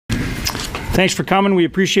Thanks for coming. We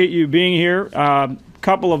appreciate you being here. A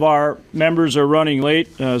couple of our members are running late,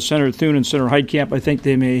 Senator Thune and Senator Heitkamp. I think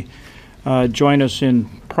they may join us in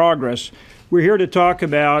progress. We're here to talk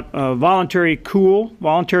about Voluntary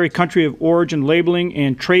Country of Origin Labeling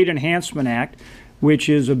and Trade Enhancement Act, which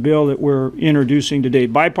is a bill that we're introducing today.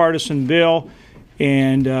 Bipartisan bill,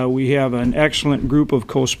 and we have an excellent group of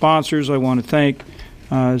co-sponsors. I want to thank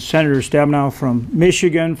Senator Stabenow from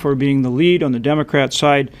Michigan for being the lead on the Democrat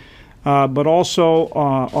side, but also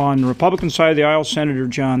on the Republican side of the aisle, Senator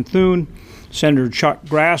John Thune, Senator Chuck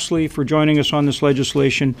Grassley for joining us on this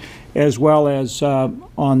legislation, as well as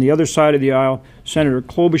on the other side of the aisle, Senator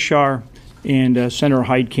Klobuchar and Senator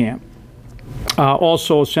Heitkamp.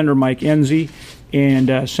 Also, Senator Mike Enzi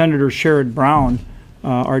and Senator Sherrod Brown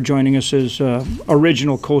are joining us as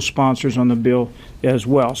original co-sponsors on the bill as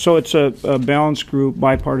well. So it's a balanced group,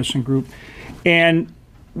 bipartisan group. And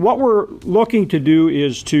what we're looking to do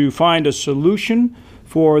is to find a solution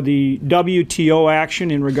for the WTO action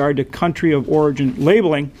in regard to country of origin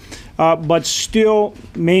labeling, but still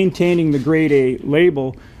maintaining the grade A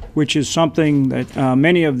label, which is something that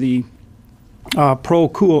many of the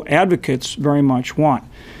pro-cool advocates very much want.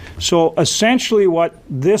 So essentially what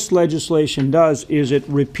this legislation does is it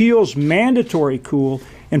repeals mandatory cool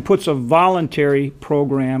and puts a voluntary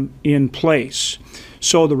program in place.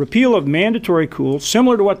 So the repeal of mandatory cool,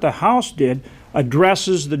 similar to what the House did,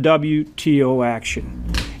 addresses the WTO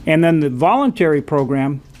action. And then the voluntary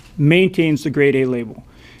program maintains the grade A label.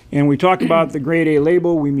 And we talk about the grade A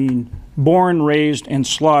label, we mean born, raised, and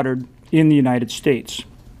slaughtered in the United States.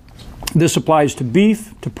 This applies to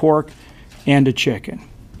beef, to pork, and to chicken.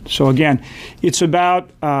 So again, it's about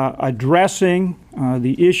addressing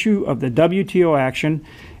the issue of the WTO action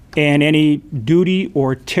and any duty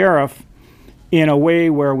or tariff in a way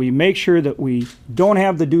where we make sure that we don't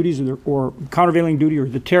have the duties or countervailing duty or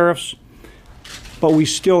the tariffs, but we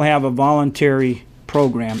still have a voluntary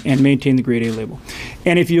program and maintain the grade A label.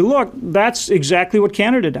 And if you look, that's exactly what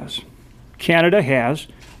Canada does. Canada has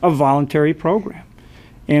a voluntary program.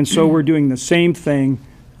 And so we're doing the same thing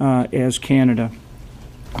as Canada.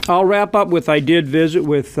 I'll wrap up with, I did visit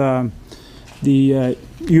with the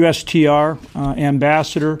USTR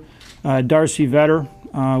ambassador, Darcy Vetter.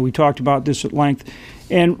 We talked about this at length.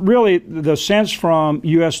 And really, the sense from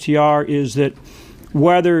USTR is that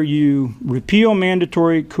whether you repeal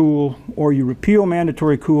mandatory cool or you repeal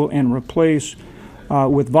mandatory cool and replace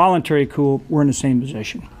with voluntary cool, we're in the same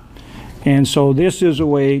position. And so this is a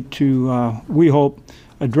way to, we hope,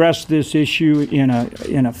 address this issue in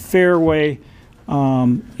a fair way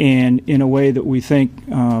and in a way that we think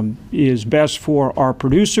is best for our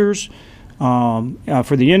producers,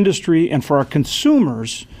 for the industry, and for our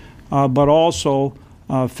consumers, but also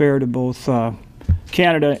fair to both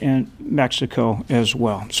Canada and Mexico as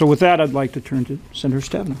well. So with that, I'd like to turn to Senator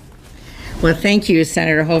Stabenow. Well, thank you,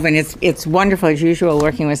 Senator Hoeven. It's wonderful, as usual,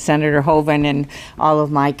 working with Senator Hoeven and all of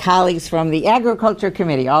my colleagues from the Agriculture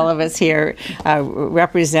Committee, all of us here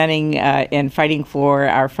representing and fighting for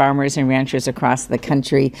our farmers and ranchers across the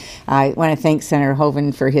country. I want to thank Senator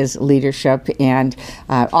Hoeven for his leadership, and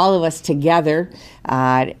all of us together.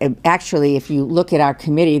 Actually, if you look at our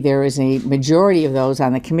committee, there is a majority of those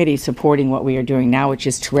on the committee supporting what we are doing now, which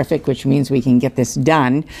is terrific, which means we can get this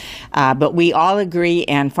done. But we all agree,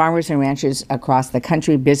 and farmers and ranchers across the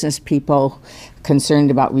country, business people concerned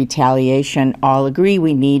about retaliation, all agree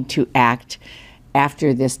we need to act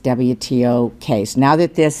after this WTO case. Now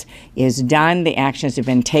that this is done, the actions have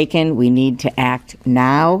been taken, we need to act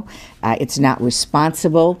now. It's not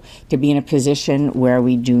responsible to be in a position where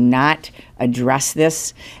we do not address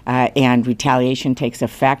this and retaliation takes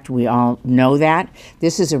effect. We all know that.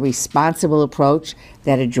 This is a responsible approach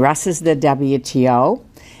that addresses the WTO,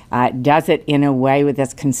 does it in a way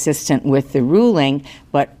that's consistent with the ruling,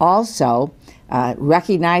 but also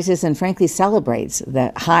recognizes and frankly celebrates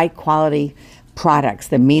the high quality products,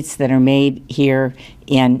 the meats that are made here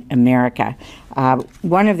in America.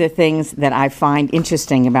 One of the things that I find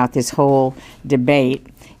interesting about this whole debate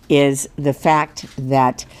is the fact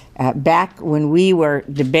that back when we were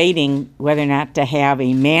debating whether or not to have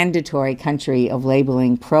a mandatory country of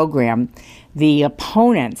labeling program, the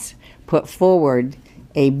opponents put forward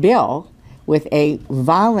a bill with a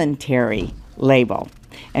voluntary label.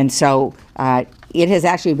 And so it has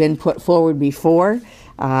actually been put forward before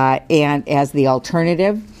and as the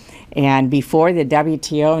alternative. And before the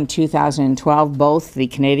WTO in 2012, both the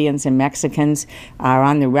Canadians and Mexicans are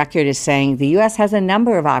on the record as saying the U.S. has a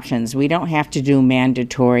number of options. We don't have to do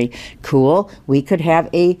mandatory cool. We could have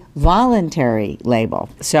a voluntary label.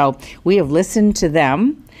 So we have listened to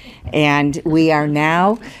them, and we are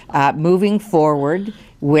now moving forward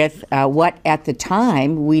with what at the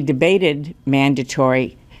time we debated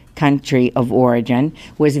mandatory country of origin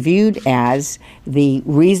was viewed as the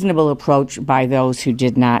reasonable approach by those who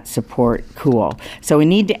did not support cool. So we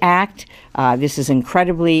need to act. This is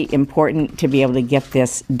incredibly important to be able to get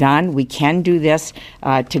this done. We can do this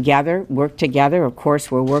together, work together. Of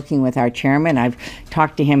course, we're working with our chairman. I've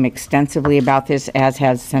talked to him extensively about this, as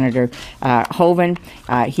has Senator Hoeven.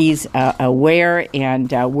 He's aware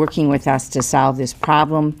and working with us to solve this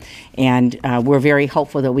problem, and we're very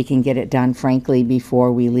hopeful that we can get it done, frankly,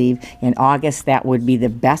 before we leave in August. That would be the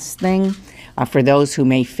best thing. For those who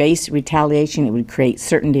may face retaliation, it would create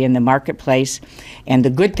certainty in the marketplace. And the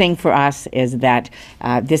good thing for us is that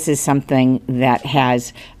this is something that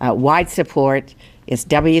has wide support, is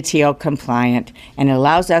WTO compliant, and it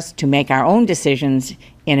allows us to make our own decisions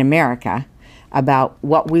in America about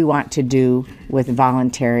what we want to do with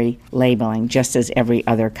voluntary labeling, just as every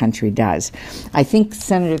other country does. I think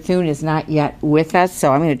Senator Thune is not yet with us,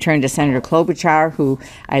 so I'm going to turn to Senator Klobuchar, who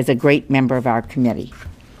is a great member of our committee.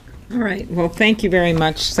 All right. Well, thank you very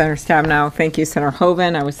much, Senator Stabenow. Thank you, Senator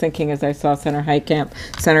Hoeven. I was thinking as I saw Senator Heitkamp,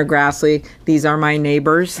 Senator Grassley, these are my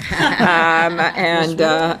neighbors. Yes,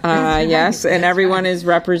 and everyone is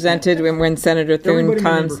represented when Senator Thune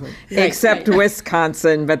comes, except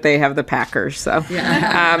Wisconsin, but they have the Packers. So,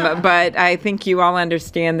 but I think you all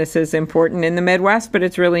understand this is important in the Midwest, but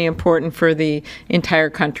it's really important for the entire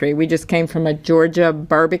country. We just came from a Georgia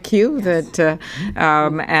barbecue that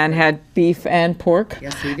and had beef and pork.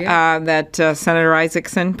 Yes, we did. That Senator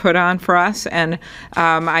Isaacson put on for us. And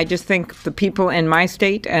I just think the people in my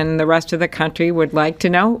state and the rest of the country would like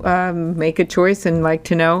to know, make a choice and like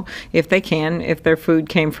to know, if they can, if their food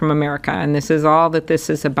came from America. And this is all that this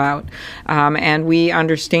is about. And we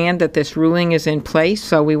understand that this ruling is in place,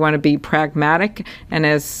 so we want to be pragmatic. And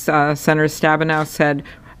as Senator Stabenow said,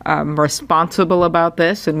 responsible about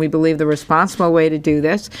this, and we believe the responsible way to do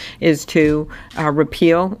this is to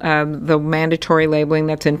repeal the mandatory labeling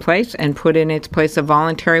that's in place and put in its place a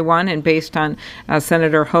voluntary one. And based on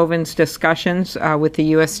Senator Hoeven's discussions with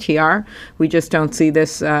the USTR, we just don't see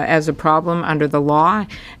this as a problem under the law,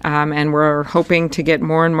 and we're hoping to get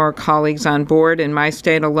more and more colleagues on board. In my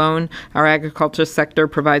state alone, our agriculture sector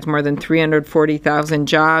provides more than 340,000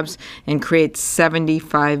 jobs and creates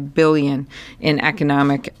 $75 billion in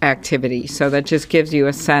economic activity. So that just gives you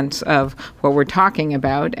a sense of what we're talking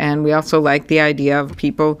about. And we also like the idea of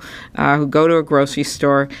people who go to a grocery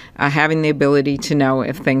store having the ability to know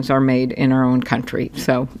if things are made in our own country.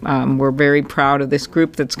 So we're very proud of this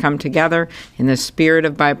group that's come together in the spirit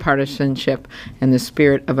of bipartisanship and the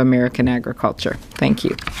spirit of American agriculture. Thank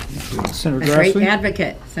you. Senator A Grassley? great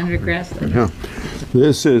advocate, Senator Grassley. Yeah.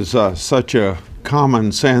 This is such a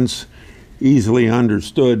common sense, easily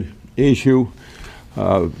understood issue.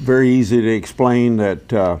 Very easy to explain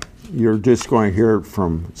that you're just going to hear it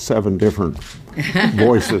from 7 different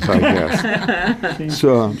voices, I guess.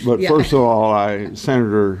 So, but first of all,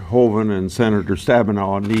 Senator Hoeven and Senator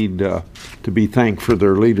Stabenow need to be thanked for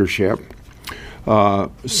their leadership.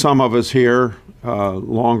 Some of us here,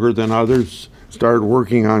 longer than others, started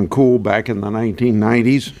working on cool back in the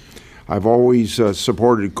 1990s. I've always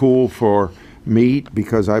supported cool for meat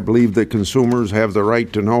because I believe that consumers have the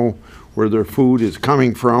right to know where their food is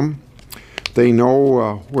coming from. They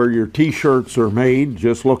know where your t-shirts are made.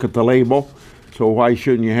 Just look at the label. So why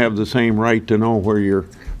shouldn't you have the same right to know where your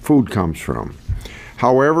food comes from?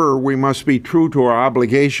 However, we must be true to our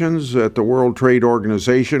obligations at the World Trade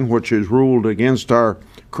Organization, which has ruled against our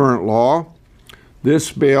current law.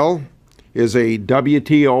 This bill is a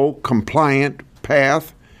WTO compliant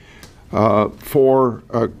path for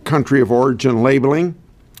a country of origin labeling.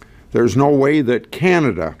 There's no way that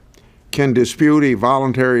Canada can dispute a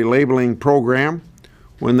voluntary labeling program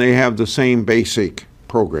when they have the same basic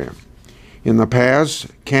program. In the past,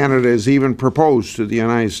 Canada has even proposed to the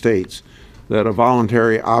United States that a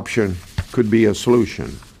voluntary option could be a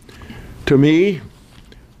solution. To me,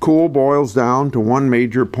 cool boils down to one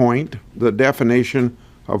major point: the definition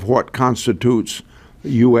of what constitutes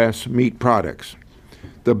U.S. meat products.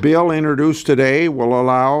 The bill introduced today will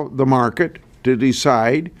allow the market to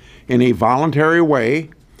decide in a voluntary way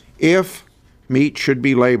if meat should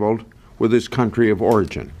be labeled with its country of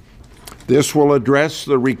origin. This will address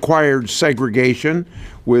the required segregation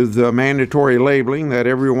with the mandatory labeling that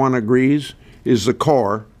everyone agrees is the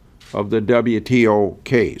core of the WTO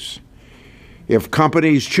case. If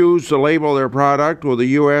companies choose to label their product with a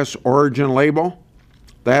U.S. origin label,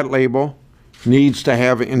 that label needs to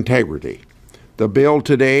have integrity. The bill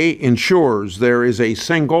today ensures there is a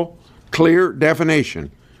single, clear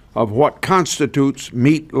definition of what constitutes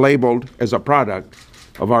meat labeled as a product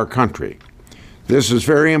of our country. This is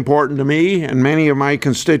very important to me and many of my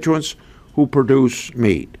constituents who produce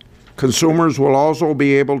meat. Consumers will also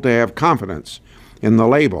be able to have confidence in the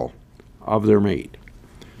label of their meat.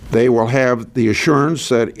 They will have the assurance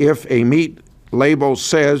that if a meat label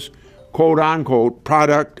says, quote unquote,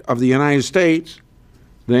 product of the United States,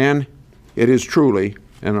 then it is truly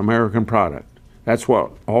an American product. That's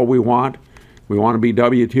what all we want. We want to be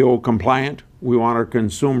WTO compliant. We want our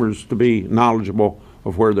consumers to be knowledgeable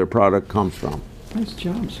of where their product comes from. Nice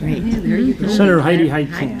job, Great. Yeah, there you go. Senator Heidi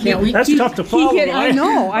Heitkamp. That's tough to follow. I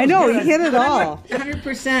know, he hit it all.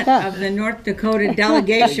 100% of the North Dakota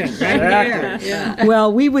delegation, right there. Yeah.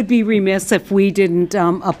 Well, we would be remiss if we didn't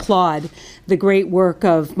applaud the great work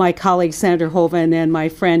of my colleague Senator Hoeven and my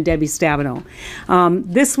friend Debbie Stabenow.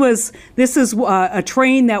 This is a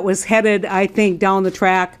train that was headed, I think, down the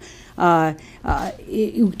track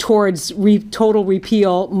towards total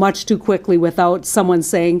repeal much too quickly without someone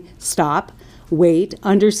saying stop. Wait,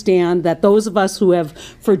 understand that those of us who have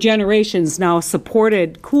for generations now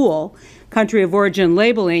supported COOL, country of origin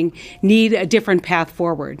labeling, need a different path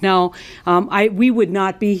forward. Now, we would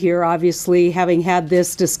not be here, obviously, having had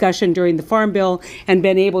this discussion during the Farm Bill and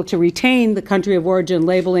been able to retain the country of origin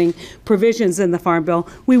labeling provisions in the Farm Bill.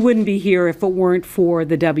 We wouldn't be here if it weren't for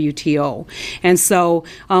the WTO. And so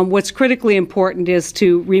what's critically important is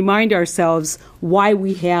to remind ourselves why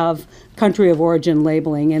we have country of origin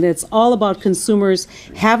labeling, and it's all about consumers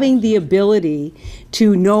having the ability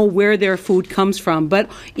to know where their food comes from.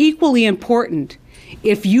 But equally important,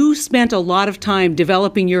 if you spent a lot of time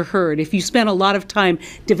developing your herd, if you spent a lot of time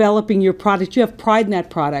developing your product, you have pride in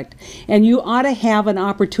that product, and you ought to have an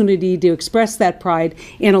opportunity to express that pride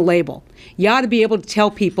in a label. You ought to be able to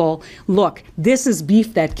tell people, look, this is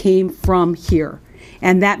beef that came from here.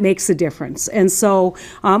 And that makes a difference. And so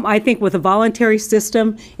I think with a voluntary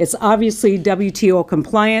system, it's obviously WTO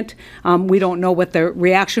compliant. We don't know what the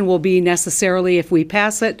reaction will be necessarily if we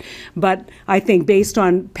pass it, but I think based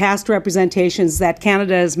on past representations that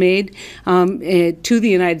Canada has made to the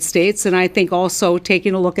United States, and I think also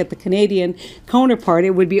taking a look at the Canadian counterpart,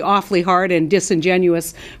 it would be awfully hard and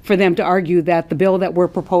disingenuous for them to argue that the bill that we're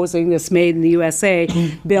proposing, this Made in the USA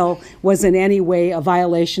bill, was in any way a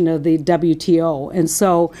violation of the WTO. And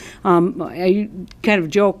so I kind of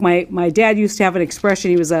joke, my dad used to have an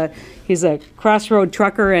expression. He's a crossroad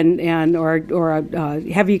trucker or a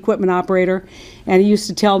heavy equipment operator, and he used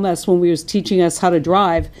to tell us when he was teaching us how to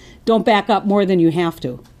drive, don't back up more than you have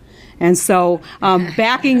to. And so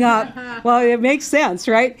backing up, well, it makes sense,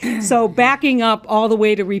 right? So backing up all the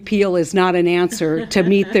way to repeal is not an answer to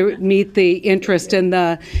meet the interest and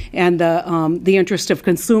the interest of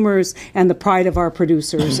consumers and the pride of our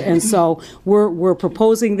producers. And so we're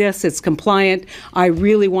proposing this. It's compliant. I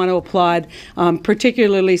really want to applaud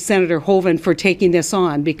particularly Senator Hoeven for taking this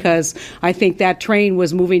on, because I think that train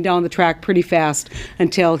was moving down the track pretty fast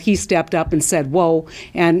until he stepped up and said, whoa,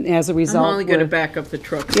 and as a result, I'm only going to back up the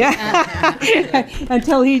truck. Yeah.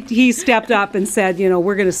 Until he stepped up and said,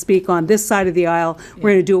 we're going to speak on this side of the aisle.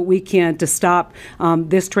 We're going to do what we can to stop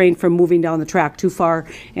this train from moving down the track too far.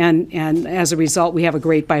 And as a result, we have a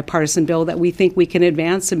great bipartisan bill that we think we can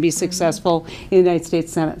advance and be successful in the United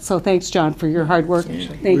States Senate. So thanks, John, for your hard work.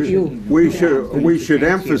 Thank you. We should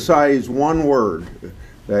emphasize one word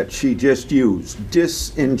that she just used,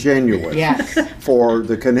 disingenuous, Yes. for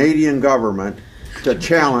the Canadian government to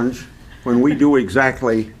challenge when we do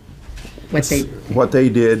exactly what they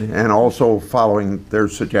did, and also following their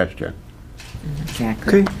suggestion.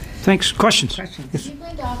 Exactly. Okay, thanks. Questions? Do you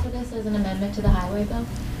plan to offer this as an amendment to the highway bill?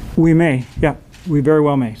 We may, yeah, we very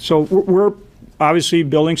well may. So we're obviously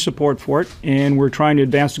building support for it, and we're trying to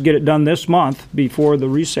advance to get it done this month before the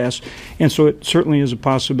recess, and so it certainly is a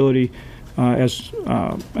possibility as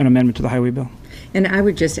an amendment to the highway bill. And I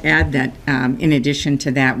would just add that in addition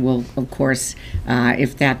to that, we'll, of course,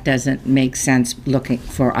 if that doesn't make sense, looking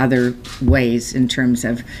for other ways in terms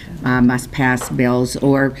of must-pass bills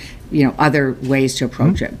or, other ways to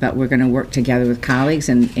approach it. But we're going to work together with colleagues,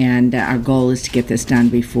 and our goal is to get this done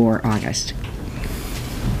before August.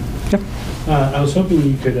 Yep. I was hoping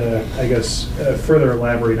you could, further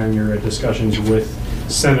elaborate on your discussions with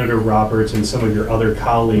Senator Roberts and some of your other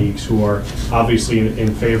colleagues who are obviously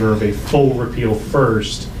in favor of a full repeal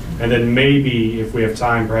first, and then maybe, if we have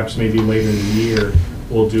time, perhaps maybe later in the year,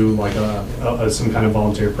 we'll do like some kind of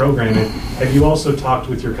voluntary program. And have you also talked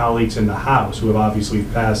with your colleagues in the House who have obviously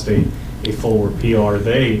passed a full repeal? Are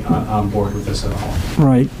they on board with this at all?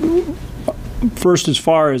 Right. First, as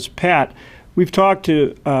far as Pat, we've talked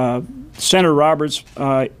to Senator Roberts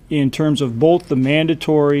in terms of both the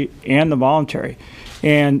mandatory and the voluntary.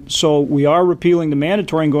 And so we are repealing the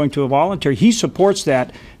mandatory and going to a voluntary. He supports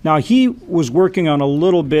that, Now, he was working on a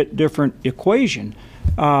little bit different equation,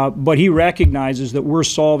 but he recognizes that we're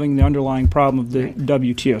solving the underlying problem of the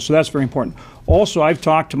WTO. So that's very important. Also, I've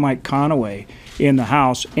talked to Mike Conaway in the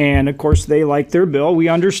House, and of course they like their bill. We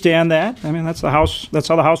understand that. I mean, that's how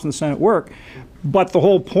the House and the Senate work. But the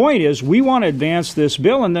whole point is we want to advance this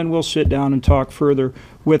bill, and then we'll sit down and talk further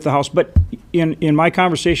with the House. But in my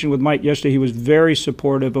conversation with Mike yesterday, he was very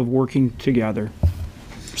supportive of working together.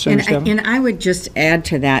 And I would just add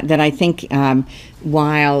to that I think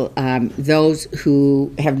while those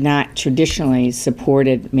who have not traditionally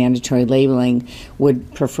supported mandatory labeling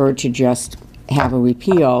would prefer to just have a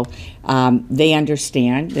repeal, they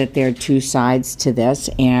understand that there are two sides to this,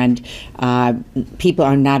 and people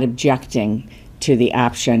are not objecting to the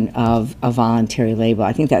option of a voluntary label.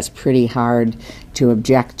 I think that's pretty hard to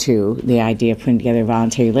object to, the idea of putting together a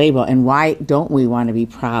voluntary label. And why don't we want to be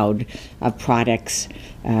proud of products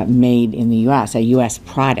made in the U.S., a U.S.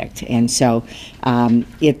 product? And so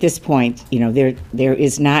at this point, there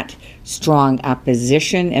is not strong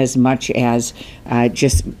opposition as much as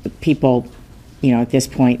just people, at this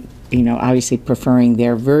point, obviously preferring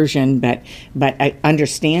their version, but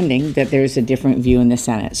understanding that there's a different view in the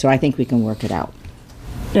Senate. So I think we can work it out.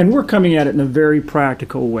 And we're coming at it in a very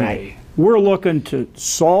practical way. Right. We're looking to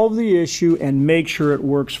solve the issue and make sure it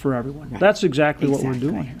works for everyone. Right. That's exactly what we're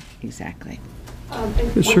doing here. Exactly.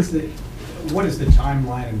 Yes, sir. What is the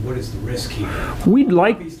timeline and what is the risk here?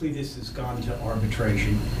 Obviously, this has gone to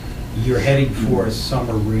arbitration. You're heading for a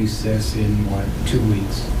summer recess in, 2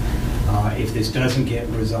 weeks. If this doesn't get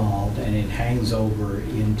resolved and it hangs over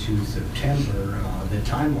into September, the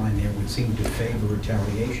timeline there would seem to favor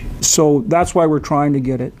retaliation. So that's why we're trying to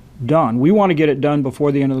get it done. We want to get it done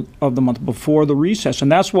before the end of the month, before the recess.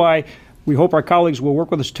 And that's why we hope our colleagues will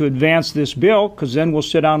work with us to advance this bill, because then we'll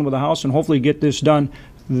sit down with the House and hopefully get this done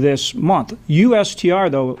this month.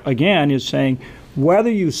 USTR, though, again, is saying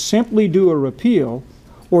whether you simply do a repeal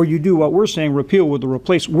or you do what we're saying, repeal with the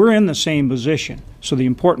replace, we're in the same position. So the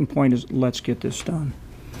important point is, let's get this done.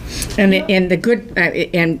 And the good,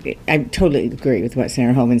 and I totally agree with what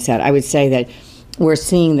Senator Hoeven said. I would say that we're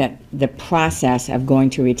seeing that the process of going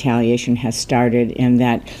to retaliation has started, and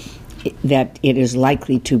that it is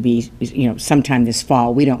likely to be, sometime this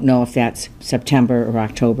fall. We don't know if that's September or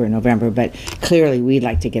October or November, but clearly we'd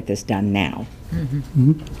like to get this done now.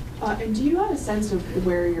 Mm-hmm. And do you have a sense of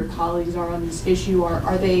where your colleagues are on this issue?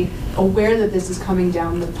 Are they aware that this is coming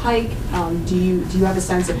down the pike? Do you have a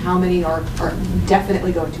sense of how many are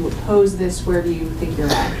definitely going to oppose this? Where do you think you're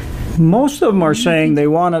at? Most of them are saying they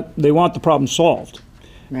want the problem solved.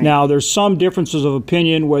 Right. Now, there's some differences of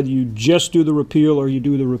opinion whether you just do the repeal or you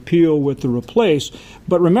do the repeal with the replace.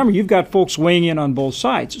 But remember, you've got folks weighing in on both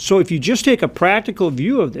sides. So if you just take a practical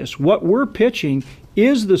view of this, what we're pitching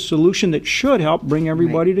is the solution that should help bring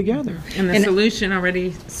everybody together. And the solution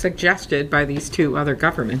already suggested by these two other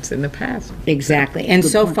governments in the past. Exactly. And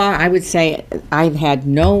so far, I would say I've had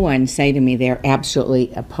no one say to me they're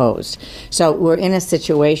absolutely opposed. So we're in a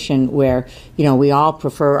situation where, we all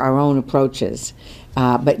prefer our own approaches,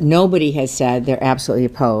 but nobody has said they're absolutely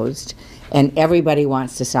opposed, and everybody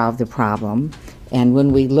wants to solve the problem. And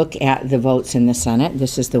when we look at the votes in the Senate,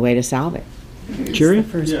 this is the way to solve it. Jerry?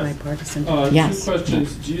 First bipartisan. Yes. 2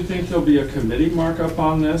 questions. Do you think there'll be a committee markup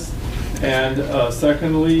on this? And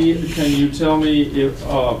secondly, can you tell me if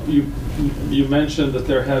you mentioned that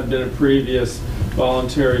there had been a previous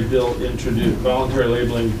voluntary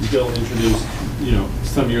labeling bill introduced,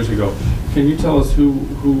 some years ago. Can you tell us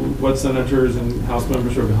what senators and House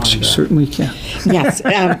members are behind that? Certainly can. Yes.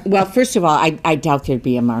 Well, first of all, I doubt there'd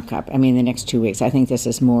be a markup. I mean, the next 2 weeks. I think this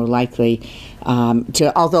is more likely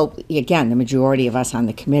although, again, the majority of us on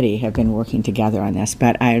the committee have been working together on this,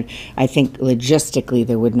 but I think logistically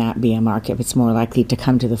there would not be a markup. It's more likely to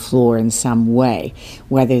come to the floor in some way,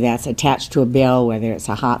 whether that's attached to a bill, whether it's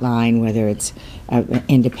a hotline, whether it's an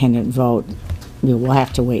independent vote. We'll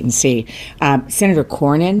have to wait and see. Senator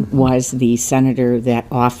Cornyn was the senator that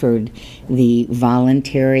offered the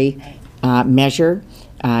voluntary measure.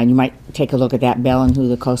 And you might take a look at that bill and who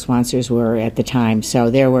the co-sponsors were at the time. So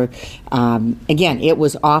there were, again, it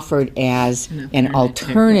was offered as an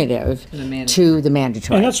alternative to the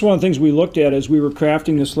mandatory. And that's one of the things we looked at as we were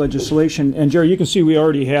crafting this legislation. And Jerry, you can see we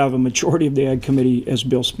already have a majority of the Ag Committee as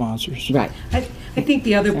bill sponsors. Right. I think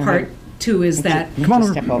the other part too, is that Come on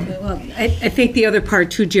Step over. over. well, I think the other part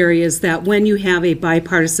too, Jerry, is that when you have a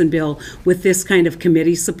bipartisan bill with this kind of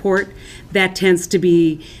committee support, that tends to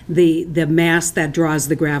be the mass that draws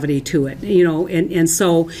the gravity to it, and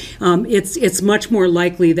so it's much more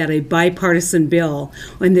likely that a bipartisan bill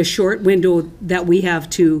in the short window that we have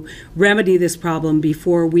to remedy this problem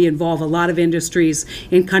before we involve a lot of industries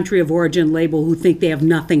in country of origin label who think they have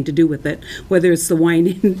nothing to do with it, whether it's the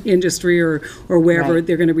wine industry or wherever Right.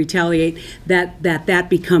 they're going to retaliate, that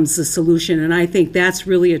becomes the solution. And I think that's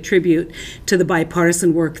really a tribute to the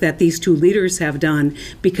bipartisan work that these two leaders have done,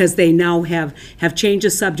 because they now have changed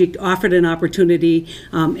the subject, offered an opportunity,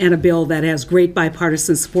 and a bill that has great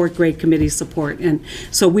bipartisan support, great committee support. And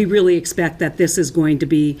so we really expect that this is going to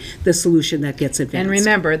be the solution that gets advanced. And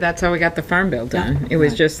remember, that's how we got the Farm Bill done. It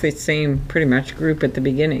was just the same pretty much group at the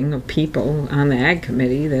beginning of people on the Ag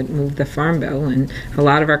Committee that moved the Farm Bill, and a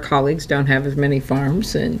lot of our colleagues don't have as many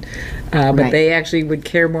farms, and but Right. they actually would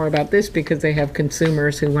care more about this because they have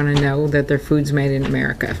consumers who want to know that their food's made in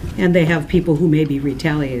America. And they have people who may be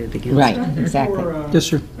retaliated against. Right, exactly. Yes,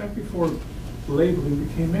 sir. Back before labeling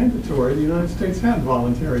became mandatory, the United States had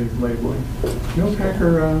voluntary labeling. No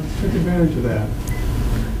packer took advantage of that.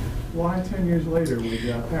 Why 10 years later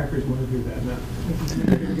would packers want to do that now?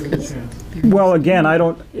 Give it a chance. Well, again,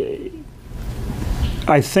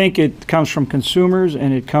 I think it comes from consumers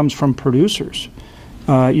and it comes from producers.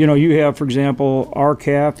 You have, for example,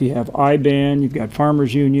 RCAF, you have IBAN, you've got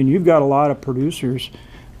Farmers Union, you've got a lot of producers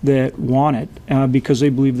that want it because they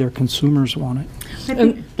believe their consumers want it.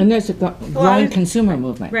 And there's a growing consumer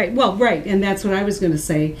movement. Right, well, right, and that's what I was going to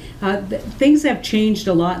say. Things have changed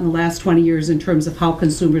a lot in the last 20 years in terms of how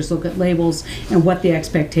consumers look at labels and what the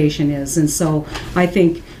expectation is. And so I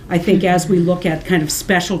think as we look at kind of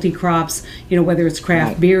specialty crops, whether it's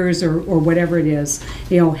craft beers or whatever it is,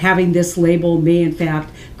 having this label may in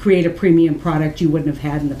fact create a premium product you wouldn't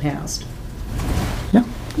have had in the past.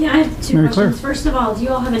 Yeah, I have two Mary questions. Claire. First of all, do you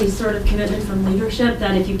all have any sort of commitment from leadership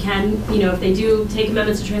that if you can, if they do take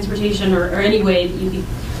amendments to transportation or any way that you could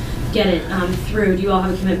get it through, do you all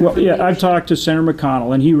have a commitment Well, from yeah, I've leadership? talked to Senator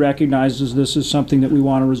McConnell, and he recognizes this is something that we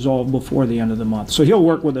want to resolve before the end of the month. So he'll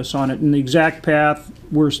work with us on it. And the exact path,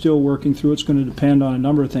 we're still working through. It's going to depend on a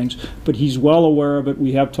number of things. But he's well aware of it.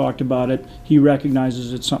 We have talked about it. He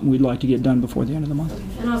recognizes it's something we'd like to get done before the end of the month.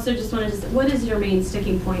 And also just wanted to say, what is your main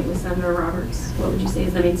sticking point with Senator Roberts? What would you say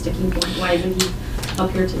is the main sticking point? Why isn't he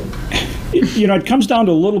up here too? It comes down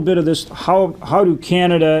to a little bit of this, how do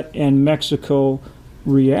Canada and Mexico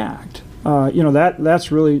react?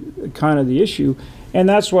 That's really kind of the issue. And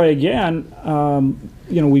that's why, again,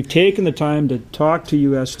 we've taken the time to talk to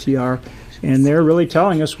USTR, and they're really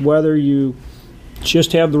telling us whether you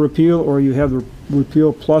just have the repeal or you have the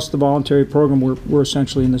repeal plus the voluntary program, we're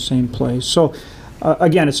essentially in the same place. So,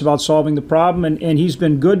 again, it's about solving the problem, and he's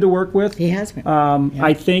been good to work with. He has been.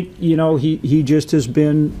 I think, he just has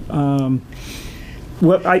been...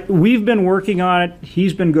 we've been working on it.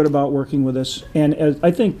 He's been good about working with us. And as I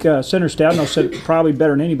think Senator Stabenow said it probably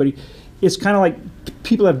better than anybody, it's kind of like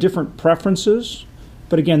people have different preferences.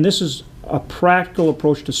 But again, this is a practical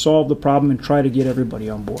approach to solve the problem and try to get everybody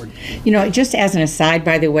on board. Just as an aside,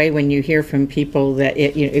 by the way, when you hear from people that,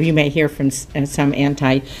 you may hear from some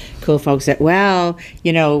anti-cool folks that,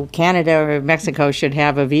 Canada or Mexico should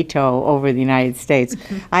have a veto over the United States.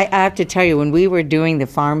 I have to tell you, when we were doing the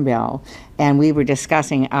Farm Bill and we were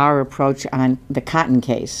discussing our approach on the cotton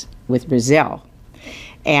case with Brazil,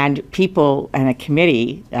 and people in a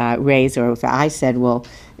committee raised, or I said, well,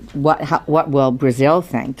 what will Brazil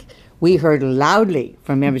think? We heard loudly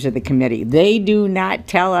from members of the committee, they do not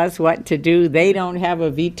tell us what to do. They don't have a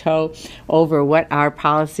veto over what our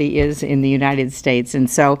policy is in the United States. And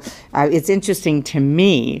so it's interesting to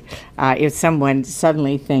me if someone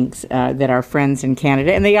suddenly thinks that our friends in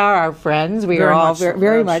Canada, and they are our friends, we are all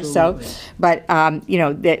very much so, but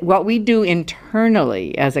that what we do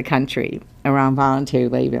internally as a country around voluntary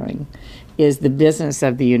labeling is the business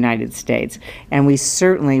of the United States, and we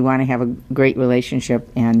certainly want to have a great relationship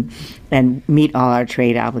and meet all our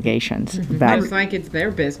trade obligations. But It's like it's their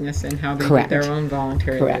business and how they Correct. get their own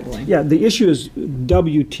voluntary Correct. labeling. Yeah, the issue is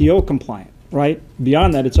WTO compliant, right?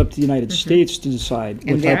 Beyond that, it's up to the United States to decide what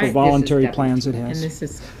And type this of voluntary is plans it And has. this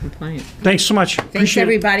is compliant. Thanks so much. thanks, Appreciate it.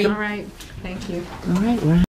 everybody. All right, thank you. All right.